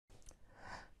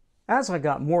As I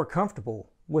got more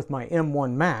comfortable with my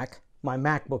M1 Mac, my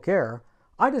MacBook Air,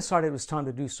 I decided it was time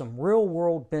to do some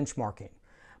real-world benchmarking.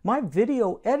 My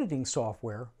video editing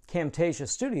software, Camtasia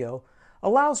Studio,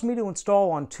 allows me to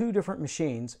install on two different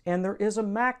machines, and there is a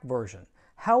Mac version.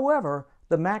 However,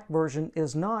 the Mac version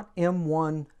is not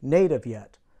M1 native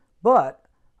yet. But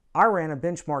I ran a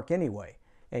benchmark anyway,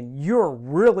 and you're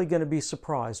really going to be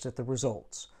surprised at the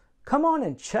results. Come on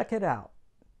and check it out.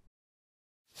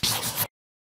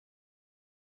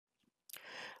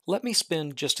 Let me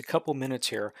spend just a couple minutes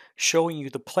here showing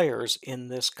you the players in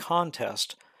this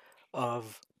contest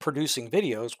of producing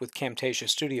videos with Camtasia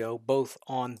Studio, both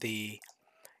on the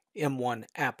M1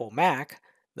 Apple Mac,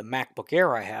 the MacBook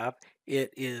Air I have.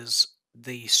 It is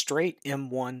the straight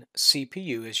M1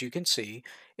 CPU, as you can see,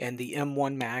 and the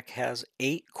M1 Mac has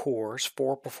 8 cores,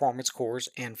 4 performance cores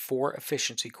and 4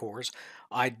 efficiency cores.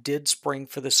 I did spring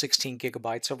for the 16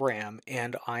 gigabytes of RAM,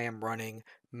 and I am running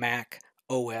Mac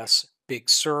OS Big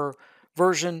Sur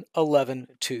version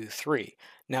 11.2.3.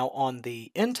 Now on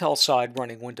the Intel side,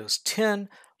 running Windows 10,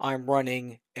 I'm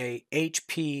running a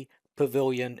HP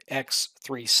Pavilion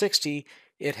X360.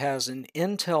 It has an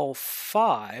Intel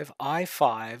 5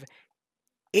 i5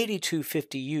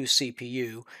 8250U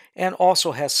CPU and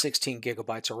also has 16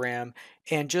 gigabytes of RAM.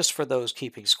 And just for those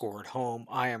keeping score at home,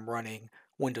 I am running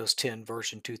Windows 10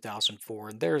 version 2004,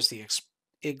 and there's the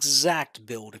exact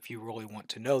build if you really want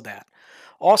to know that.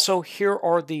 Also, here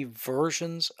are the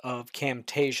versions of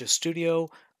Camtasia Studio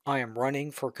I am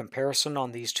running for comparison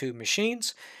on these two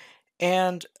machines.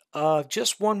 And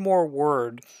just one more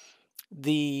word,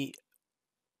 the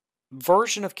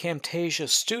version of Camtasia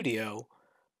Studio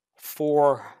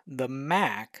for the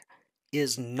Mac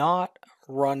is not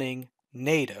running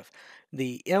native.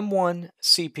 The M1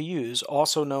 CPUs,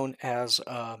 also known as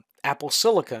Apple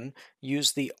Silicon,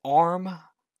 use the ARM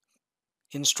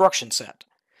instruction set,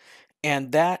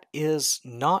 and that is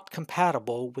not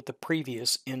compatible with the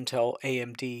previous Intel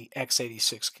AMD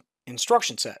x86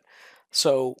 instruction set.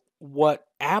 So what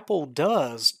Apple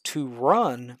does to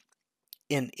run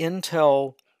an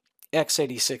Intel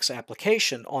x86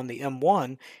 application on the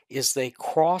M1 is they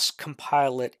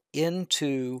cross-compile it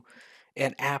into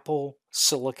an Apple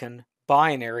Silicon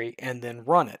binary and then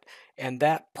run it. And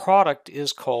that product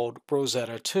is called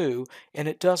Rosetta 2, and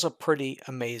it does a pretty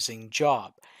amazing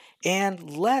job.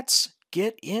 And let's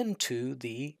get into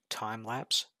the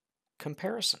time-lapse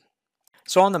comparison.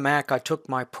 So on the Mac, I took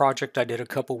my project I did a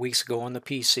couple weeks ago on the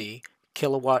PC,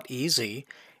 Kilowatt EZ,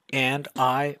 and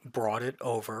I brought it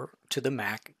over to the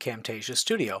Mac Camtasia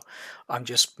Studio. I'm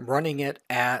just running it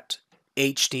at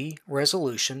HD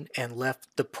resolution and left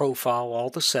the profile, all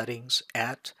the settings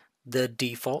at the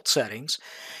default settings,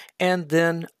 and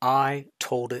then I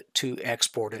told it to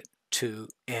export it to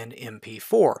an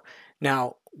MP4.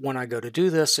 Now, when I go to do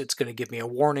this, it's going to give me a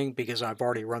warning because I've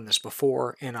already run this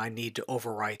before and I need to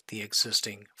overwrite the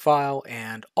existing file,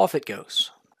 and off it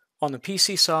goes. On the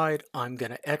PC side, I'm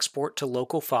going to export to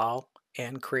local file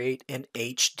and create an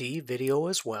HD video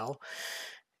as well.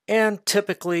 And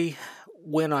typically,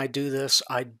 when I do this,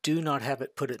 I do not have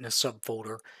it put it in a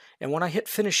subfolder. And when I hit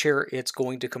finish here, it's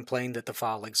going to complain that the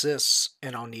file exists,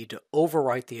 and I'll need to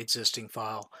overwrite the existing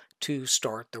file to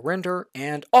start the render,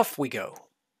 and off we go.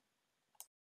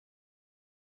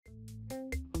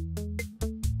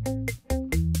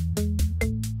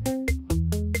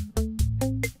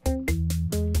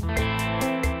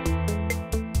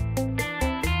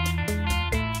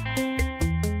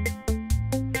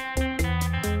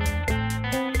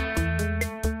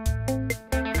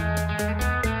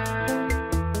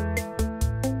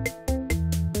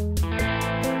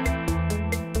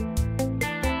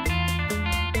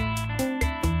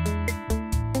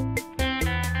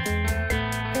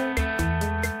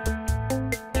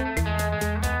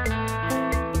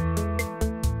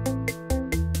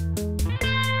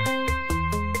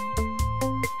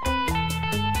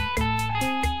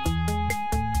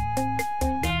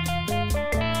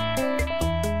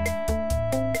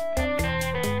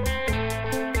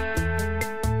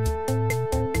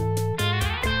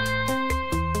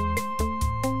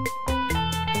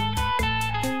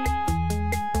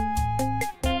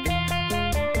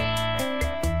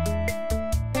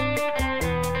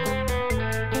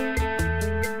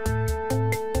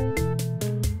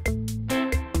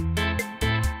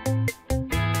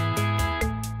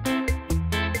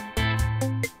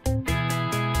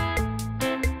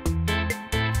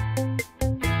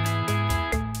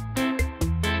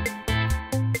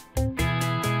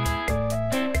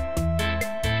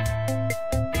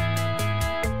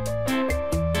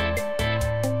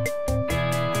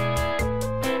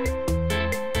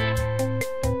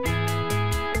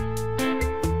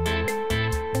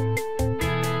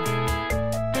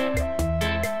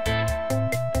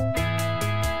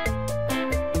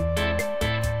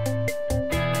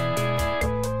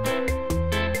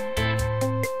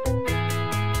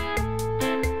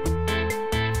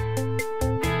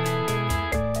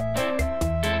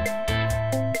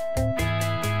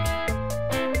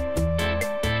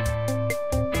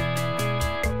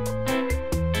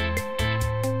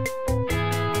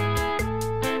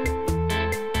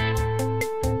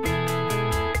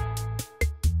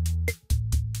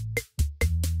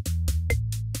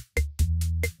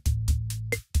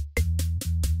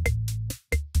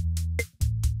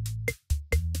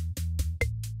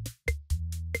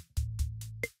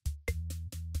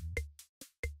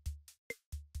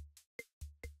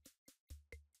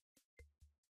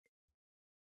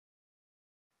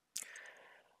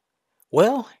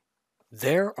 Well,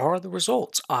 there are the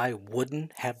results. I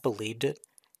wouldn't have believed it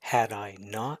had I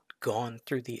not gone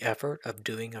through the effort of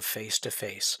doing a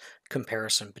face-to-face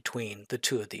comparison between the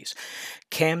two of these.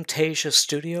 Camtasia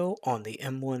Studio on the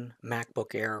M1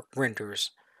 MacBook Air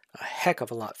renders a heck of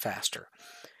a lot faster.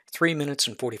 3 minutes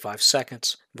and 45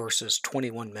 seconds versus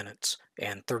 21 minutes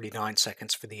and 39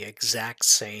 seconds for the exact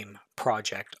same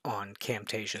project on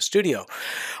Camtasia Studio.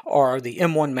 Or the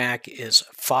M1 Mac is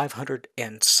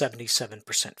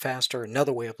 577% faster.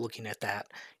 Another way of looking at that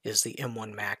is the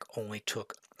M1 Mac only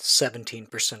took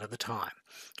 17% of the time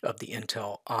of the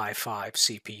Intel i5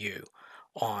 CPU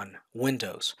on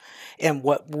Windows. And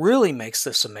what really makes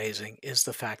this amazing is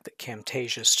the fact that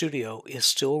Camtasia Studio is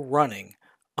still running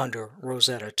under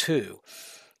Rosetta 2.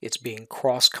 It's being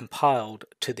cross-compiled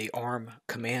to the ARM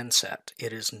command set.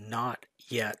 It is not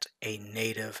yet a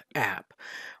native app.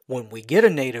 When we get a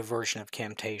native version of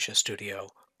Camtasia Studio,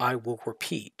 I will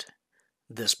repeat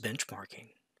this benchmarking.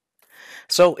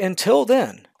 So until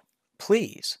then,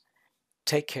 please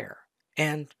take care.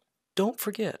 And don't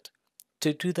forget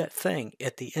to do that thing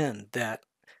at the end that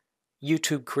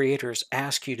YouTube creators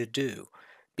ask you to do,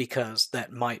 because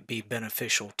that might be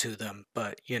beneficial to them.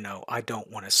 But, you know, I don't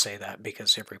want to say that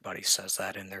because everybody says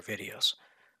that in their videos.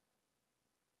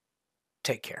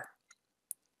 Take care.